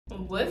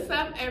What's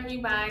up,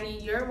 everybody?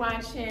 You're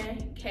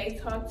watching K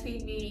Talk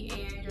TV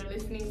and you're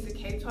listening to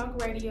K Talk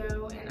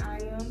Radio, and I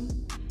am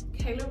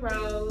Kayla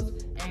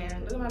Rose.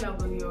 And look at my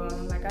notebook,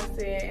 y'all. Like I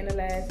said in the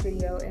last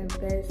video,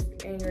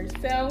 invest in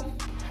yourself.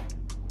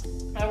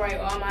 I write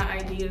all my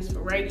ideas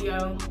for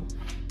radio.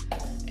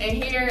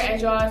 And here,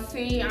 as y'all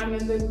see, I'm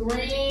in the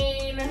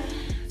green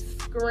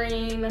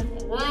screen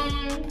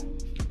room.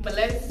 But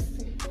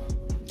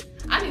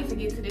I need to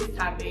get to this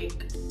topic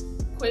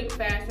quick,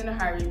 fast, in a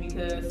hurry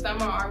because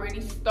summer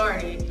already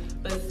started.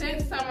 But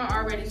since summer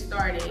already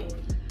started,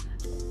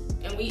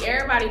 and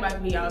everybody about to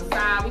be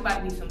outside, we about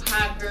to be some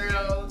hot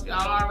girls,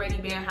 y'all already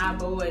been hot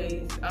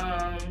boys.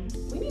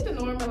 We need to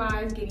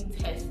normalize getting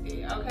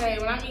tested, okay?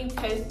 When I mean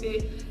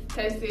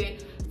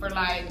tested for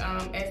like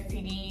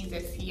STDs,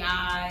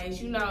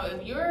 STIs, you know,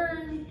 if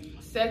you're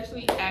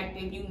sexually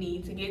active, you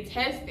need to get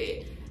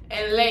tested.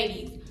 And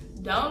ladies,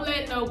 don't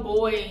let no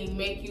boy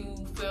make you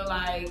feel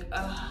like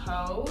a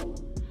hoe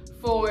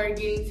for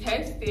getting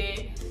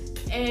tested.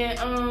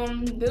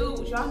 And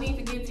dudes, y'all need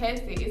to get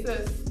tested. It's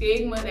a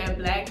stigma that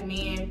black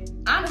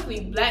men,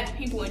 honestly black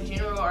people in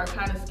general, are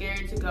kind of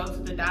scared to go to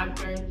the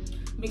doctor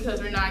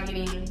because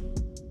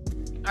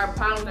our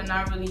problems are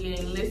not really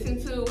getting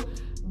listened to.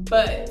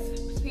 But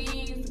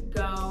please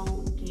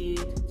go get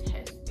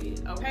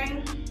tested,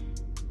 okay?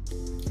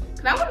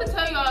 Cause I want to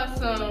tell y'all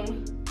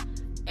some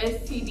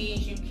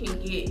STDs you can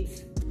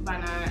get by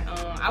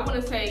not, I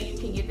wouldn't say you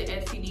can get the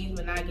STDs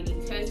but not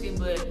getting tested,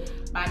 but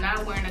by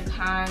not wearing a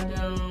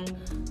condom,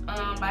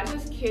 by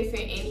just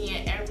kissing any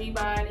and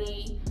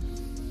everybody.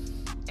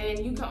 And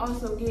you can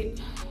also get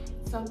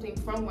something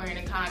from wearing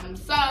a condom.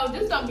 So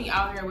just don't be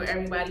out here with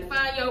everybody.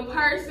 Find your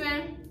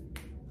person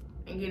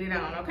and get it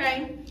on,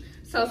 okay?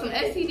 So some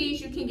STDs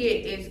you can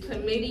get is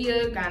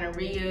chlamydia,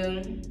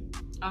 gonorrhea,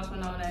 also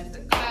known as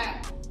the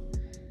clap,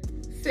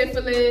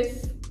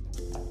 syphilis,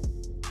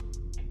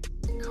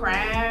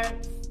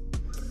 crabs,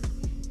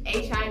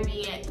 HIV,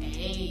 and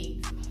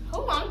AIDS.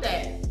 Who want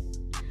that?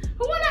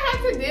 Who wanna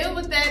have to deal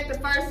with that the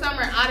first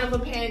summer out of a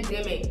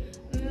pandemic?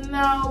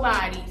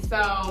 Nobody.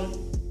 So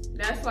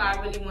that's why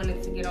I really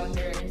wanted to get on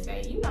here and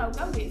say, you know,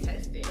 go get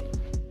tested.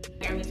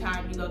 Every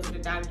time you go to the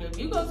doctor, if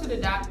you go to the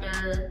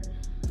doctor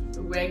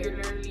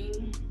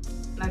regularly,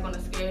 like on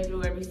a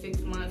schedule every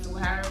 6 months or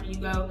however you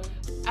go,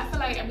 I feel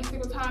like every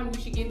single time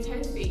you should get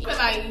tested. I feel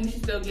like you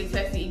should still get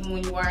tested even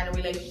when you are in a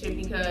relationship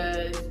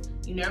because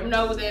you never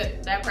know what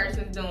that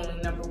person's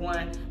doing, number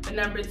one. But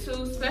number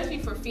two, especially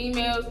for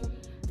females,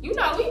 you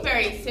know, we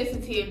very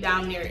sensitive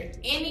down there.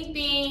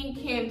 Anything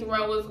can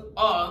throw us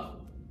off,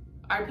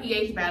 our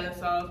pH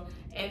balance off,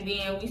 and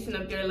then we sit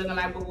up there looking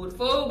like boo-boo the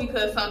fool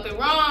because something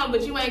wrong,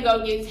 but you ain't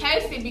go get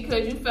tested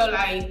because you feel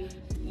like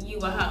you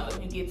a hoe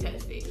if you get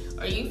tested.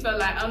 Or you feel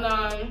like, oh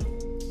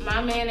no,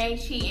 my man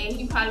ain't cheating,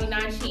 he probably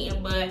not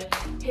cheating, but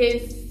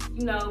his,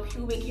 you know,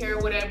 pubic hair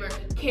or whatever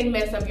can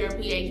mess up your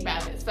pH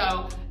balance.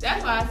 So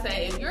that's why I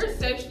say if you're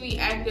sexually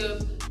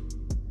active,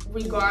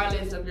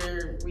 regardless of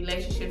your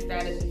relationship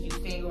status, if you're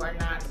single or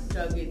not,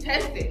 go get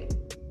tested.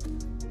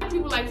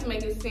 People like to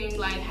make it seem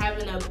like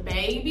having a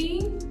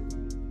baby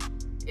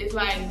is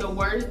like the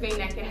worst thing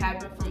that can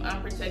happen from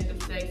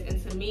unprotected sex,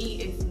 and to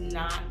me, it's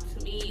not.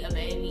 To me, a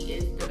baby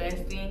is the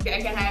best thing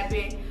that can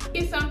happen.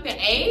 Get something,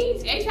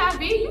 AIDS,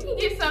 HIV, you can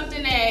get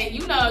something that,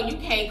 you know, you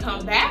can't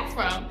come back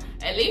from.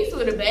 At least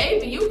with a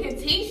baby, you can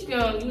teach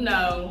them, you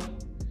know,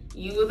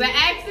 you was an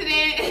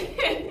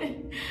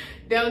accident.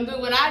 Don't do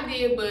what I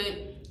did,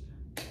 but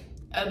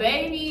a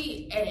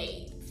baby,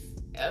 AIDS,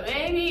 a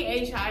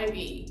baby,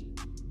 HIV.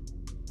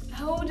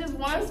 Who just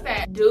wants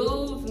that?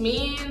 Dudes,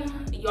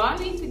 men, y'all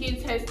need to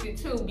get tested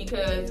too,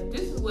 because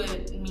this is what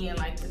men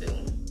like to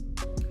do.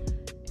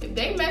 If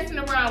they messing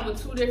around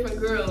with two different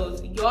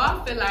girls,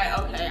 y'all feel like,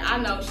 okay, I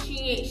know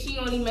she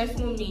only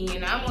messing with me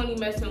and I'm only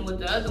messing with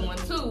the other one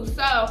too,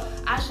 so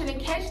I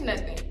shouldn't catch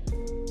nothing.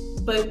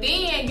 But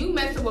then you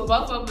messing with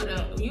both of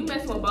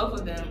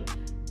them,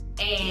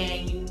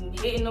 and you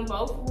hitting them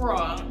both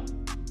raw.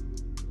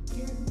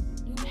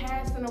 You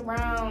passing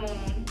around,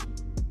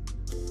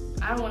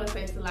 I don't want to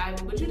say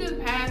saliva, but you just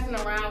passing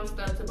around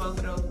stuff to both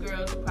of those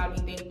girls who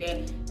probably think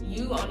that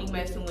you only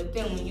messing with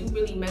them when you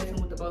really messing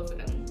with the both of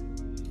them.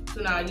 So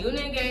now you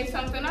done gave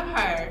something to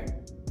her,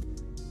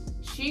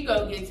 she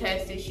go get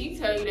tested, she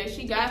tell you that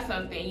she got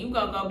something, you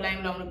gonna go blame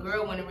it on the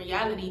girl when in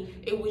reality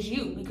it was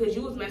you because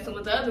you was messing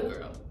with the other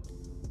girl.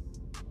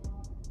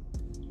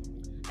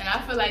 And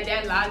I feel like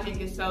that logic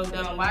is so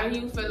dumb. Why do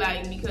you feel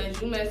like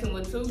because you messing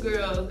with two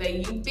girls that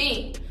you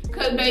think,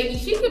 cause baby,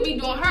 she could be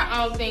doing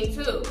her own thing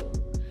too.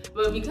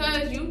 But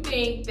because you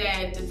think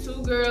that the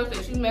two girls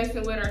that you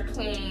messing with are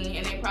clean,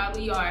 and they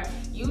probably are,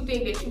 you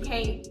think that you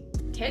can't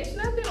catch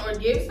nothing or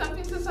give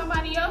something to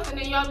somebody else,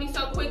 and then y'all be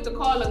so quick to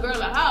call a girl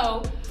a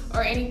hoe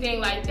or anything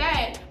like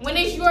that when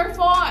it's your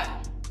fault.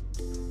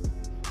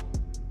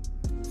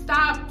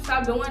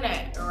 Stop doing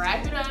that.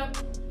 Wrap it up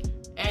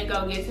and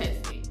go get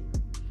tested.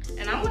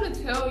 And I want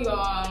to tell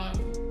y'all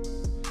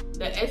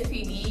the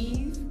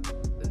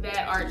STDs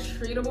that are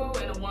treatable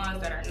and the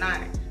ones that are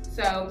not.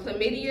 So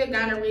chlamydia,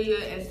 gonorrhea,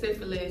 and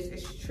syphilis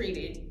is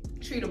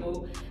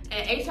treatable,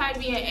 and HIV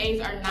and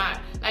AIDS are not.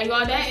 Like,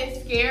 y'all, that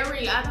is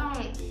scary.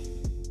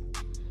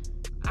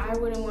 I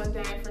wouldn't want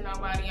that for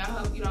nobody. I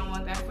hope you don't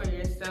want that for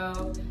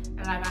yourself.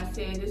 And like I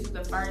said, this is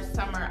the first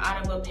summer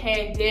out of a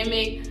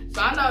pandemic,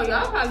 so I know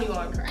y'all probably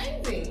going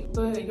crazy.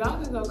 But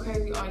y'all can go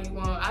crazy all you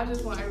want. I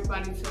just want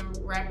everybody to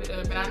wrap it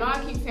up. And I know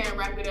I keep saying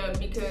wrap it up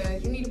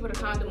because you need to put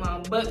a condom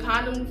on. But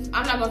condoms,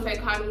 I'm not gonna say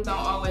condoms don't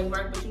always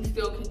work, but you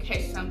still can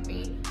catch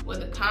something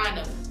with a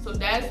condom. So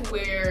that's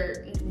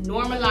where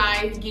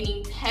normalized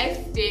getting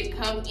tested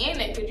comes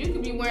in it. Because you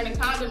could be wearing a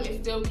condom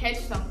and still catch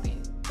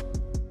something.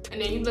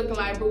 And then you looking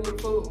like boo boo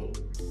boo.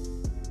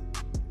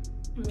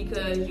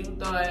 Because you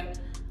thought,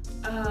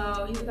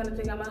 oh, he's gonna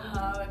think I'm a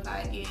hoe if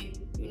I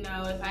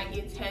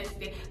get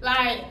tested.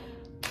 Like,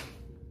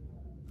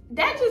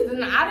 that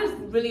I just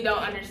really don't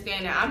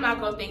understand it. I'm not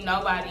gonna think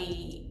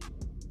nobody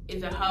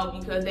is a hoe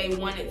because they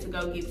wanted to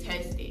go get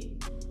tested.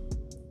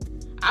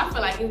 I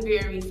feel like it's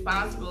very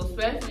responsible,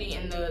 especially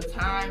in the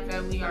times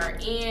that we are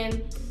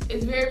in.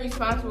 It's very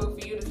responsible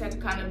for you to take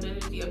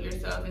accountability of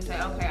yourself and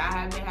say, okay, I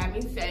have been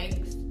having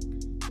sex.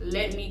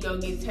 Let me go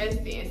get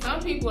tested. And some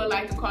people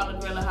like to call a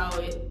girl a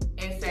hoe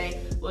and say,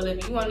 well,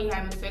 if you only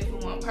having sex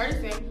with one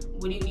person,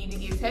 what do you need to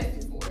get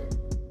tested for?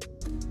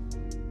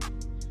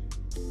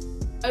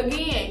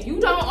 Again, you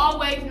don't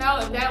always know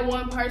if that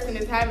one person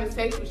is having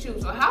sex with you.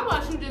 So how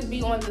about you just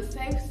be on the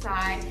safe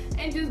side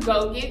and just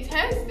go get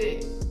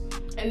tested?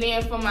 And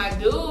then for my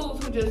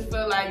dudes who just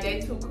feel like they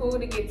too cool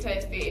to get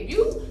tested, if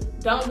you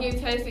don't get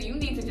tested, you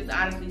need to just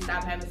honestly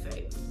stop having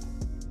sex.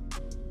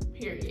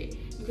 Period.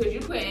 Because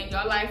you're putting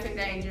your life in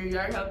danger,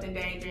 your health in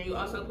danger, and you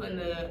also putting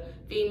the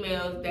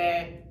females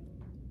that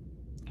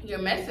you're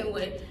messing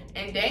with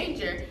in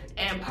danger.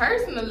 And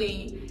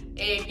personally,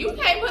 if you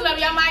can't pull up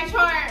your my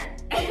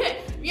chart, if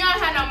you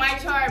don't have no my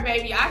chart,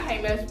 baby, I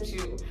can't mess with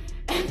you.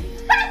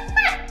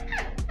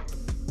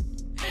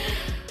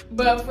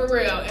 But for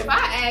real, if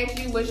I ask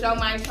you what's your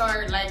my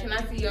chart, like, can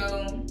I see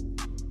your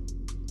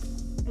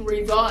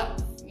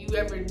results?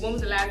 When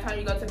was the last time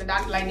you go to the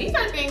doctor? Like, these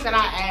are things that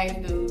I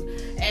ask dudes.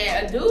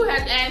 And a dude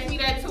has asked me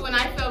that too, and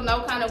I felt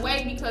no kind of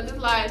way because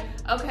it's like,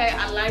 okay,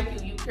 I like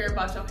you. You care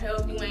about your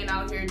health. You ain't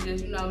out here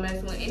just,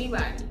 messing with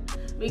anybody.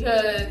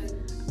 Because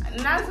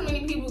not so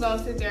many people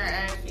gonna sit there and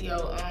ask for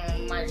your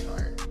my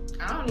chart.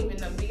 I don't even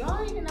know. Do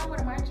y'all even know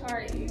what a my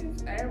chart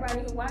is?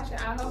 Everybody who watch it,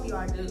 I hope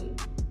y'all do.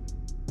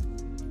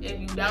 If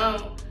you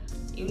don't,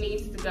 you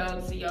need to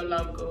go to your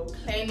local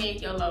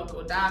clinic, your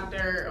local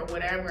doctor, or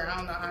whatever. I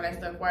don't know how that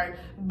stuff works.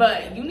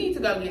 But you need to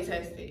go get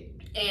tested.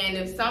 And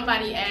if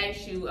somebody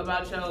asks you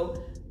about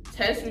your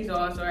test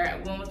results or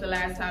when was the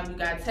last time you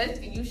got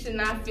tested, you should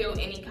not feel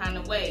any kind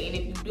of way. And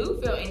if you do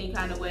feel any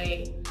kind of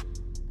way,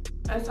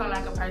 that sounds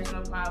like a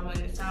personal problem.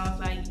 And it sounds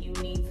like you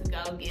need to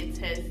go get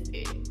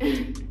tested.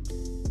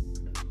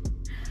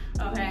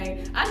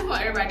 Okay? I just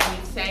want everybody to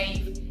be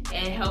safe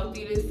and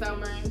healthy this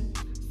summer.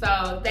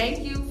 So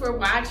thank you for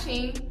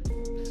watching.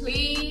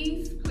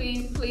 Please,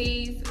 please,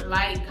 please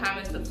like,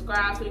 comment,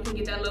 subscribe so you can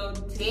get that little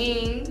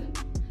ding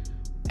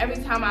every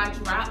time I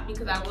drop,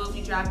 because I will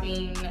be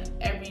dropping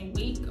every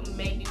week,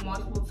 maybe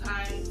multiple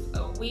times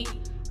a week.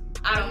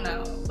 I don't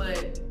know,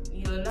 but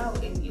you'll know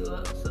if you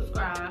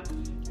subscribe.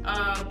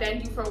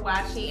 Thank you for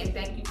watching and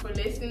thank you for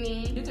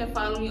listening. You can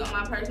follow me on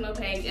my personal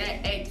page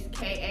at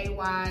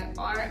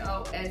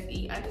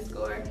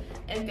XKAYROSE_.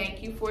 And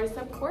thank you for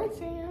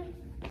supporting.